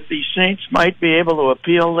now, that the Saints might be able to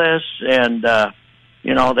appeal this and,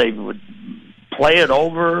 they would play it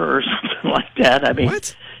over or something like that? I mean,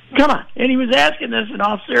 what? Come on. And he was asking this in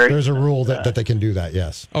all seriousness. There's a rule that they can do that,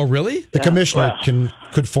 yes. Oh, really? The commissioner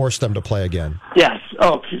could force them to play again. Yes.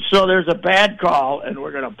 Oh, so there's a bad call, and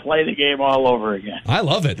we're going to play the game all over again. I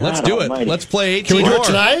love it. Let's do it. Let's play 18 Can we do more. it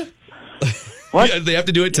tonight? What? Yeah, they have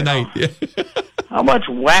to do it tonight. How much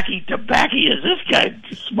wacky tobacco is this guy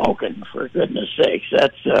smoking, for goodness sakes?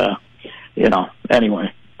 That's,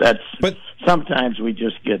 anyway, but sometimes we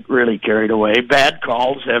just get really carried away. Bad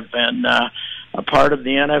calls have been a part of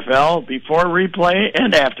the NFL before replay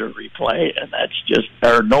and after replay, and that's just,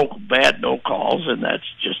 no calls, and that's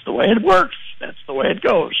just the way it works. That's the way it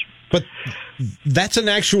goes. But that's an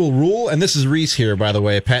actual rule, and this is Reese here, by the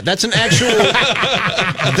way, Pat. That's an actual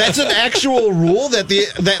rule that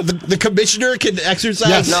the commissioner can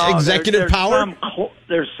exercise executive power.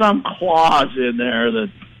 There's some clause in there that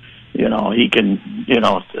he can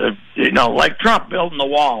like Trump building the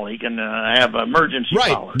wall. He can have emergency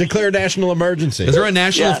powers. Declare national emergency. Is there a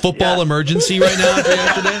national football emergency right now after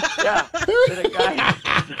yesterday? Yeah.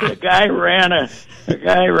 The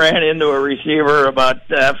guy ran into a receiver about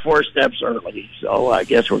 4 steps early. So I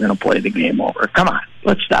guess we're going to play the game over. Come on,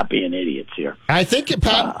 let's stop being idiots here. I think,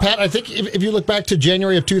 Pat. I think if you look back to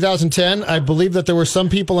January of 2010, I believe that there were some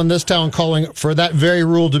people in this town calling for that very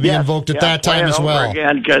rule to be invoked at that time as well.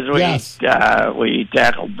 Again, because we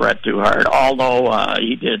tackled Brett too hard. Although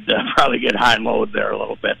he did probably get high load there a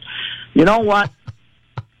little bit. You know what?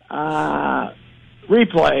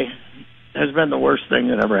 Replay has been the worst thing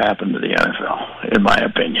that ever happened to the NFL, in my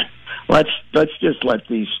opinion. Let's just let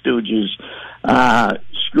these stooges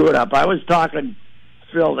screw it up. I was talking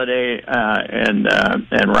Phil today and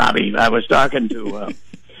Robbie. I was talking to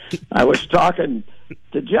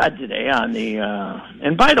Judd today on the.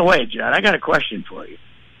 And by the way, Judd, I got a question for you.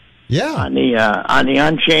 Yeah. On the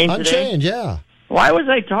Unchained today. Unchained, yeah. Why was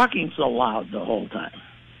I talking so loud the whole time?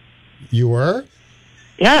 You were?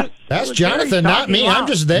 Yeah. That's Jonathan, not me. Loud. I'm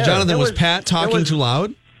just there. Jonathan, was Pat talking too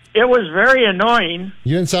loud? It was very annoying.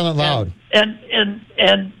 You didn't sound that loud. And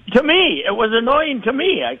to me, it was annoying to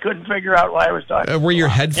me. I couldn't figure out why I was talking. Were your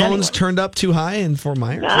headphones turned up too high in Fort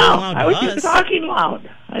Myers? No, I was just talking loud.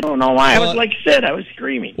 I don't know why. I was like Sid. I was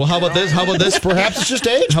screaming. Well, how about this? Perhaps it's just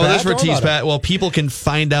age. How about this for Tease, Pat? Well, people can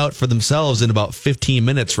find out for themselves in about 15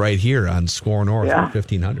 minutes right here on Score North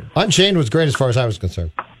 1500. Unchained was great as far as I was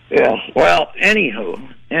concerned. Yeah. Well,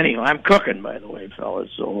 anywho, I'm cooking, by the way, fellas,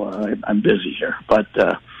 so I'm busy here. But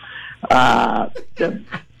how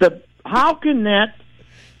can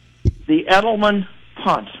the Edelman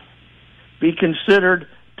punt be considered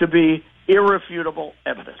to be irrefutable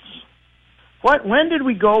evidence? When did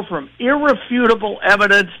we go from irrefutable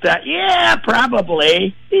evidence to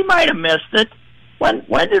probably he might have missed it? When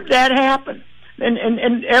did that happen?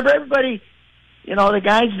 And everybody. The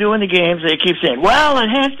guys doing the games, they keep saying, well, it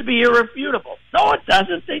has to be irrefutable. No, it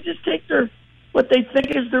doesn't. They just take what they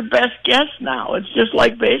think is their best guess now. It's just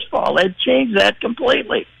like baseball. They've changed that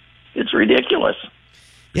completely. It's ridiculous.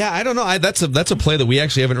 Yeah, I don't know. That's a play that we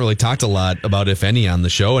actually haven't really talked a lot about, if any, on the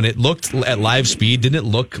show. And it looked at live speed, didn't it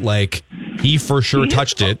look like he for sure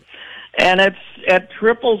touched it? And it's at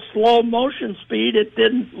triple slow motion speed. It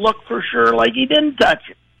didn't look for sure like he didn't touch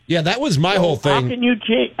it. Yeah, that was my whole thing. How can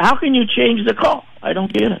you change the call? I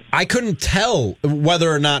don't get it. I couldn't tell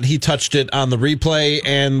whether or not he touched it on the replay,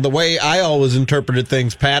 and the way I always interpreted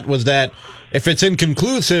things, Pat, was that if it's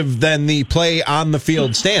inconclusive, then the play on the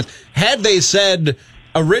field stands. Had they said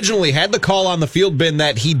originally, had the call on the field been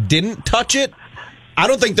that he didn't touch it, I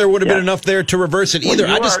don't think there would have been enough there to reverse it either.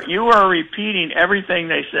 You are repeating everything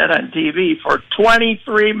they said on TV for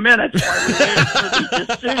 23 minutes.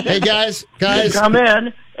 Hey, guys. Come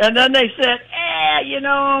in, and then they said,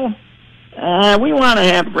 we want to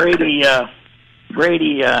have Brady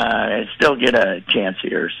still get a chance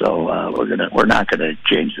here, so we're not gonna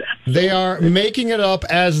change that. They are making it up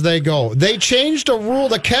as they go. They changed a rule,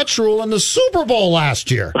 the catch rule, in the Super Bowl last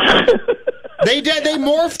year. They did. They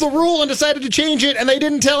morphed the rule and decided to change it, and they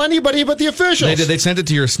didn't tell anybody but the officials. They did. They sent it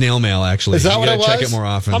to your snail mail, actually. Is that what it was? Check it more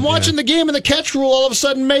often. I'm watching the game, and the catch rule all of a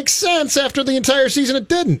sudden makes sense after the entire season it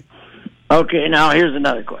didn't. Okay, now here's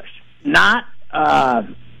another question. Not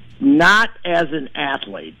as an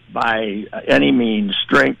athlete by any means,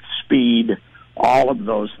 strength, speed, all of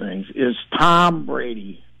those things. Is Tom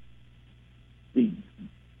Brady,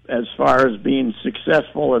 as far as being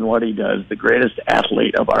successful in what he does, the greatest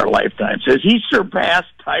athlete of our lifetimes? Has he surpassed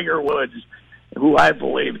Tiger Woods who I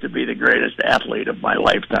believe to be the greatest athlete of my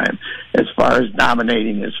lifetime as far as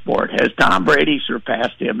dominating his sport. Has Tom Brady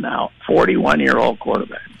surpassed him now? 41-year-old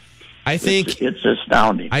quarterback. I think it's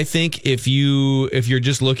astounding. I think if you're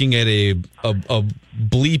just looking at a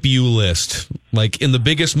bleep you list, like in the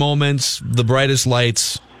biggest moments, the brightest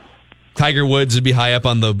lights, Tiger Woods would be high up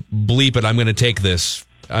on the bleep it. I'm going to take this.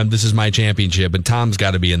 This is my championship, and Tom's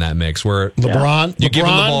got to be in that mix. Where LeBron, you give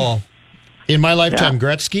him the ball. In my lifetime,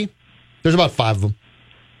 Gretzky. There's about 5 of them.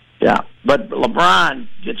 Yeah, but LeBron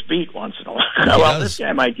gets beat once in a while. Well, this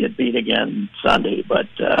guy might get beat again Sunday, but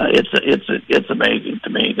it's amazing to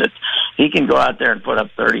me that he can go out there and put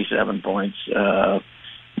up 37 points.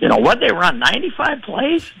 What they run, 95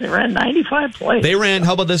 plays? They ran 95 plays.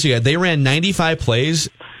 How about this, you guys? They ran 95 plays.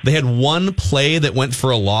 They had one play that went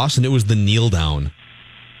for a loss, and it was the kneel down,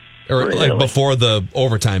 or Really? like before the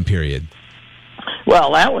overtime period.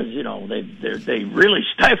 Well, that was, they really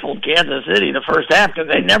stifled Kansas City the first half because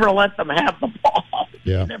they never let them have the ball.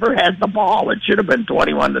 Yeah. Never had the ball. It should have been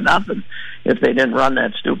 21-0 if they didn't run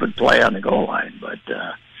that stupid play on the goal line. But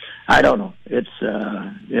I don't know. It's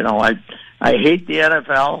I hate the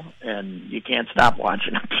NFL, and you can't stop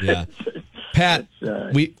watching it. Yeah. Pat,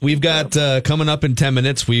 we've got coming up in 10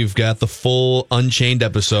 minutes, we've got the full Unchained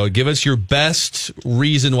episode. Give us your best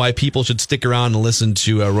reason why people should stick around and listen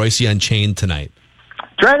to Royce Unchained tonight.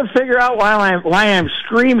 Try to figure out why I'm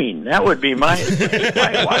screaming. That would be my.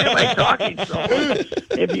 why am I talking so much?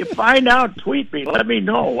 If you find out, tweet me. Let me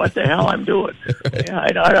know what the hell I'm doing. Right.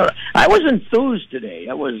 Yeah, I was enthused today.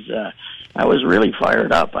 I was really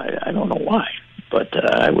fired up. I don't know why, but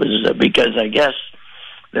I was because I guess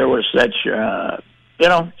there was such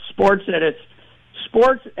sports at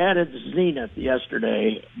its zenith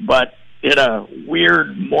yesterday, but in a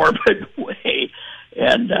weird, morbid way.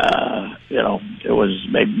 And, it was,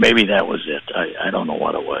 maybe that was it. I don't know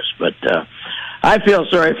what it was, but, I feel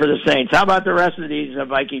sorry for the Saints. How about the rest of these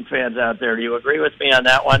Viking fans out there? Do you agree with me on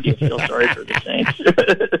that one? Do you feel sorry for the Saints?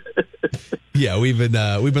 Yeah, we've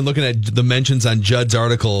been looking at the mentions on Judd's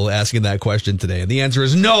article asking that question today. And the answer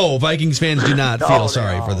is no, Vikings fans do not feel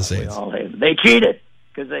sorry for the Saints. They cheated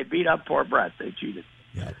because they beat up poor Brett. They cheated.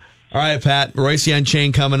 Yeah. All right, Pat, Royce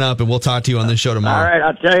Unchained coming up, and we'll talk to you on this show tomorrow. All right,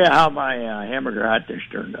 I'll tell you how my hamburger hot dish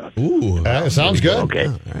turned out. Ooh. Sounds good. Okay.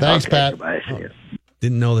 Right. Thanks, Pat. Goodbye. See you.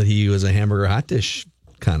 Didn't know that he was a hamburger hot dish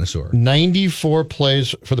connoisseur. 94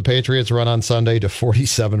 plays for the Patriots run on Sunday to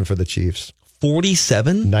 47 for the Chiefs.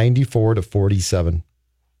 47? 94 to 47.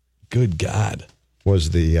 Good God.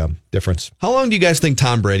 Was the difference. How long do you guys think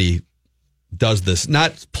Tom Brady does this?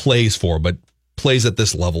 Not plays for, but plays at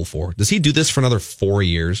this level for. Does he do this for another 4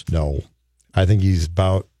 years? No. I think he's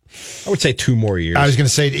about, I would say 2 more years. I was going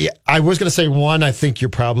to say 1. I think you're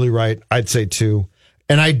probably right. I'd say 2.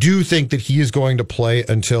 And I do think that he is going to play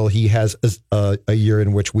until he has a year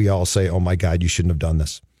in which we all say, oh my God, you shouldn't have done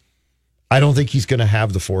this. I don't think he's going to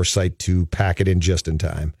have the foresight to pack it in just in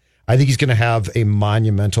time. I think he's going to have a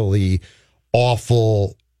monumentally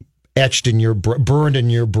awful, etched in your, burned in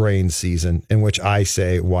your brain season in which I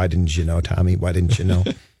say, why didn't you know, Tommy? Why didn't you know?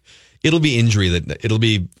 It'll be injury it'll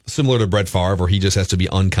be similar to Brett Favre, where he just has to be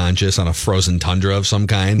unconscious on a frozen tundra of some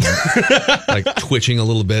kind, like twitching a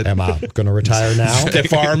little bit. Am I going to retire now?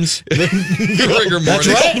 Stiff arms. Rigor mortis.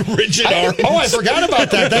 That's right. Rigid arms. I forgot about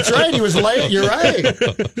that. That's right. He was late. You're right.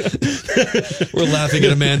 We're laughing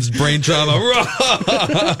at a man's brain trauma.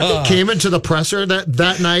 Came into the presser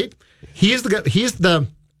that night.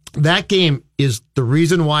 That game is the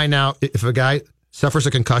reason why now, if a guy suffers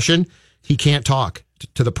a concussion, he can't talk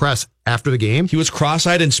to the press after the game. He was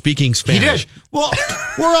cross-eyed and speaking Spanish. He did. Well,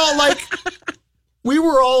 we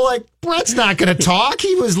were all like, Brett's not going to talk.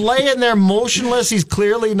 He was laying there motionless. He's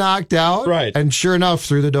clearly knocked out. Right. And sure enough,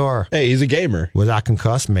 through the door. Hey, he's a gamer. Was I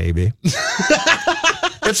concussed? Maybe.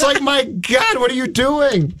 It's like, my God, what are you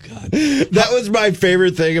doing? God. That was my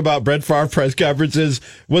favorite thing about Brett Favre press conferences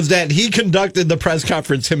was that he conducted the press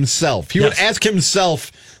conference himself. He would ask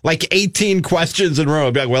himself like 18 questions in a row.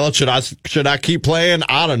 He'd be like, well, should I keep playing?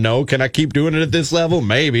 I don't know. Can I keep doing it at this level?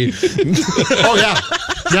 Maybe. Oh, yeah.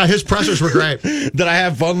 Yeah, his pressers were great. Did I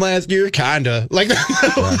have fun last year? Kinda. Like,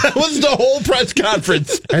 that was the whole press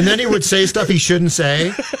conference. And then he would say stuff he shouldn't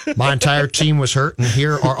say. My entire team was hurt, and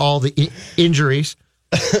here are all the injuries.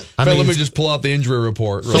 Let me just pull out the injury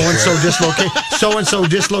report. So-and-so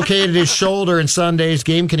dislocated his shoulder in Sunday's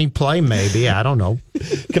game. Can he play? Maybe. I don't know.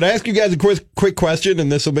 Can I ask you guys a quick question?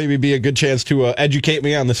 And this will maybe be a good chance to educate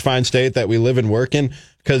me on this fine state that we live and work in,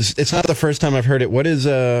 because it's not the first time I've heard it.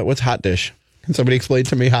 What's hot dish? Can somebody explain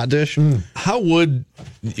to me hot dish? How would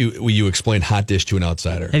you explain hot dish to an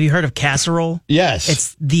outsider? Have you heard of casserole? Yes.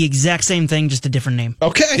 It's the exact same thing, just a different name.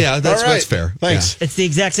 Okay. Yeah, that's, All right. that's fair. Thanks. It's the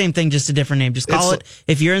exact same thing, just a different name. Just call it,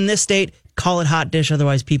 if you're in this state, call it hot dish.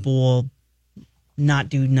 Otherwise, people will not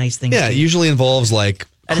do nice things. Yeah, to it you. usually involves like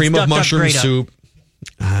And cream it's of duck, mushroom grey duck. soup.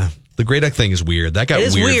 The grey duck thing is weird. That got It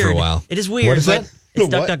is weird for a while. It is weird. What is but that? It's The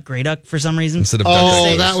duck, what? duck, grey duck for some reason. Instead of duck, Oh,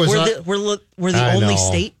 duck. that was we're the I only know.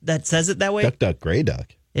 state that says it that way. Duck, duck, gray duck.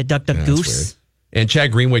 Yeah, duck, duck, Yeah, that's goose. And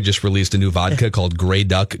Chad Greenway just released a new vodka called Grey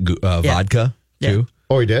Duck vodka too.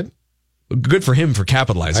 Oh, he did? Good for him for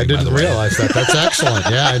capitalizing. I didn't by the way. realize that. That's excellent.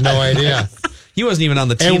 Yeah, I had no idea. He wasn't even on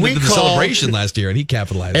the team And that we did the call- celebration last year, and he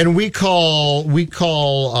capitalized. And we call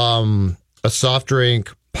a soft drink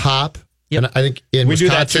pop. Yep. And I think in We do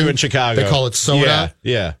that Wisconsin, too in Chicago. They call it soda.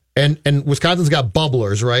 Yeah. And Wisconsin's got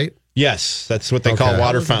bubblers, right? Yes, that's what they call Okay.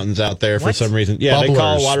 water fountains out there for What? some reason. Yeah, they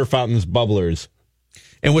call Bubblers. water fountains bubblers.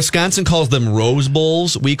 And Wisconsin calls them Rose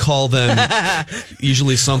Bowls. We call them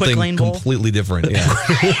usually something Quick Lane Bowl? completely different. Yeah.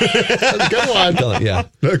 That's a good one. Yeah.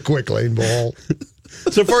 The quick lane bowl.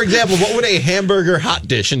 So, for example, what would a hamburger hot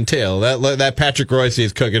dish entail? That Patrick Royce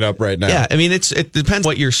is cooking up right now. Yeah, I mean, it depends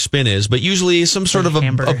what your spin is, but usually some sort of a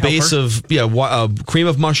Hamburger base helper? of cream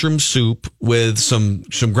of mushroom soup with some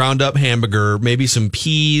ground up hamburger, maybe some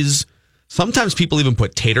peas. Sometimes people even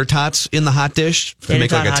put tater tots in the hot dish to Tater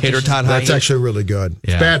make like tot a hot tater dish is tot hot That's dish. actually really good.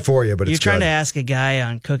 Yeah. It's bad for you, but You're it's trying good. to ask a guy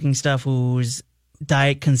on cooking stuff whose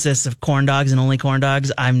diet consists of corn dogs and only corn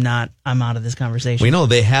dogs. I'm out of this conversation. We know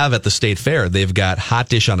they have at the state fair. They've got hot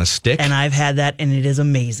dish on a stick. And I've had that, and it is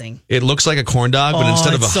amazing. It looks like a corn dog, but Oh,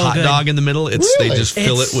 instead of a it's so hot good. dog in the middle, they just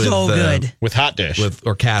fill It's it with so good. With hot dish.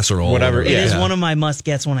 or casserole, Whatever, It yeah. is one of my must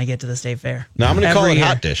gets when I get to the state fair. Now I'm going to call Every it year.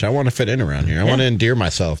 hot dish. I want to fit in around here. I want to endear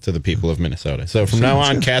myself to the people of Minnesota. So from now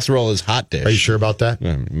on, casserole is hot dish. Are you sure about that?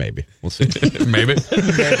 Maybe. We'll see. Maybe.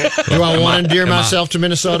 Do I want to endear myself to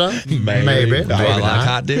Minnesota? Maybe. Do I like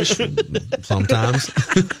hot dish? Sometimes.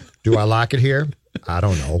 Do I like it here? I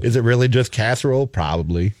don't know. Is it really just casserole?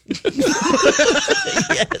 Probably.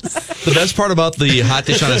 The best part about the hot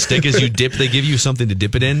dish on a stick is they give you something to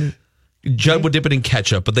dip it in. Judd would dip it in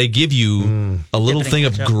ketchup, but they give you a little Dip it in thing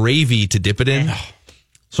of ketchup. gravy to dip it in.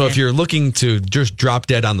 So if you're looking to just drop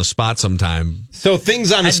dead on the spot sometime. So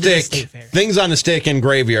things on a I'd do the stick, state fair. things on a stick and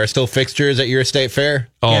gravy are still fixtures at your state fair?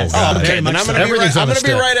 Oh, Yes. God. Okay, Very then much I'm so. going to be Everything's on a right,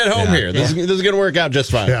 stick. at home Yeah. here. This is going to work out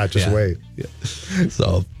just fine. Yeah, just Yeah. wait.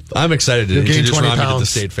 So I'm excited to You'll gain introduce 20 Rami to the pounds.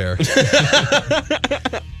 state fair.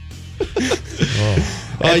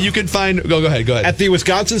 You can find. Go ahead. At the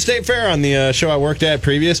Wisconsin State Fair, on the show I worked at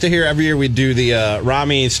previous to here, every year we do the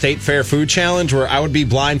Rami State Fair Food Challenge, where I would be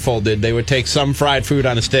blindfolded. They would take some fried food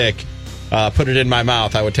on a stick, put it in my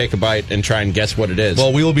mouth. I would take a bite and try and guess what it is.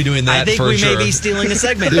 Well, we will be doing that I think for we sure. may be stealing a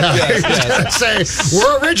segment. Say,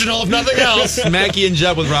 we're original, if nothing else. Mackie and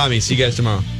Judd with Rami. See you guys tomorrow.